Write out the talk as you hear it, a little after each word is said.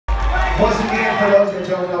Once again, for those that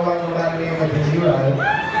don't know, I go by the name of Dizzy Raleigh.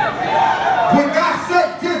 When I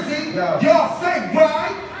say Dizzy, y'all say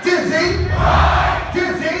Wright. Dizzy,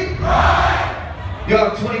 Dizzy. Yo,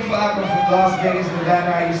 I'm 25, I'm from Las Vegas,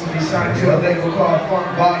 Nevada. I used to be signed to a label called Funk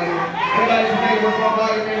Volume. Anybody familiar with Funk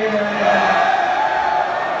Volume in here?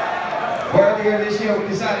 Earlier this year, we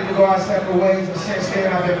decided to go our separate ways, and since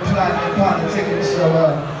then, I've been plotting and politicking, so, you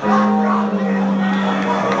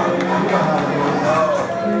know how it is.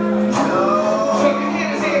 So if you hear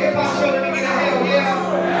this here hip-hop show, let me get a hell yeah.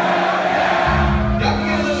 Y'all can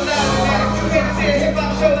get a little louder than that. If you hear this here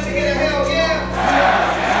hip-hop show, let me get a hell yeah.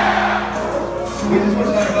 We just want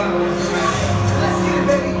to let about it. Let's get it,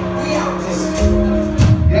 baby. We out this.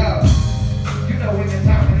 Yo, you know when the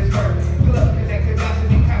time is perfect. Pull up, connected, dots, and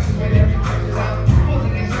be concentrated every person. I'm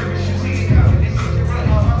pulling in service, you see it coming. This shit can run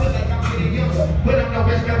on. I feel like I'm getting younger, but I'm no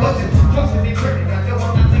rich man busting. Trusting and turning, I know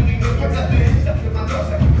I'm not thinking good for nothing. Stuck in my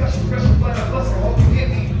thoughts like concussion, pressure, but I'm busting. Hope you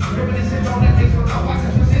hear me. Reminiscing on that days when my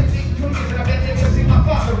pockets was empty. 2 years and I bet they can see my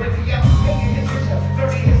father in the out. Making his richer,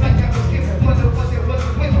 30 years like I was given. Wonder what it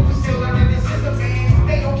wasn't with him. We're still learning this system,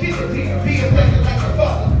 man. They don't give a damn. Be a blessing like your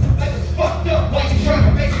father. Like it's fucked up. Why you trying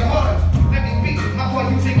to make it harder? Let me beat it. How far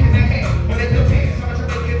you taking that hand? But it depends. How much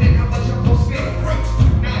I'm making and how much I'm gonna spend. Preach.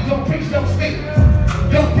 Nah, don't preach, don't speak.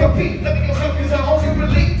 Don't repeat. Let me go help is the only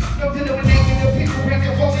relief. No dealing with negative people when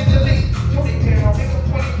they're walking the lead. Tone it down. Make a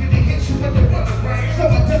point if you didn't hit you with the underground. So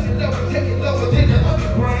I touch it lower, take it lower than the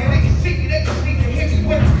underground. They can see me, they can see and hear me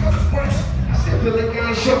when I come around. I still feel like I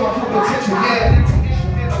ain't show my full potential, yeah.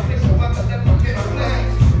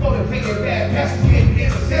 Motivated bad passes getting in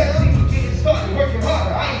the cell. See me getting started, working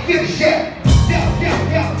harder. I ain't finished yet.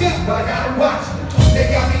 But I gotta watch. They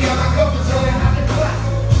got me on my comfort zone and I can clock.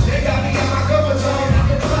 They got me on my comfort zone and I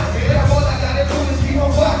can clock. Yeah, all I gotta do is keep on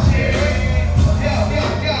watching.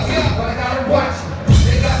 But I gotta watch.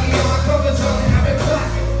 They got me on my comfort zone and I can clock.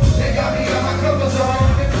 They got me on my comfort zone and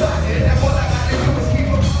I can clock. Yeah, all I gotta do is keep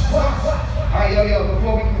on watching. Alright, yo,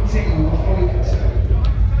 before we continue,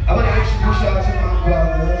 I want to introduce y'all to my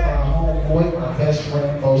brother, my homeboy, my best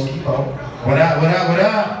friend, Moskie Moe. What up?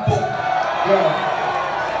 Yo,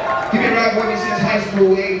 he been right with me since high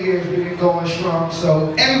school, 8 years, we've been going strong.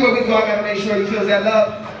 So everywhere we go, I gotta make sure he feels that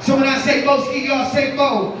love. So when I say Moskie, y'all say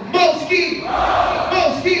Mo. Moskie!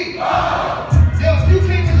 Moskie! Yo,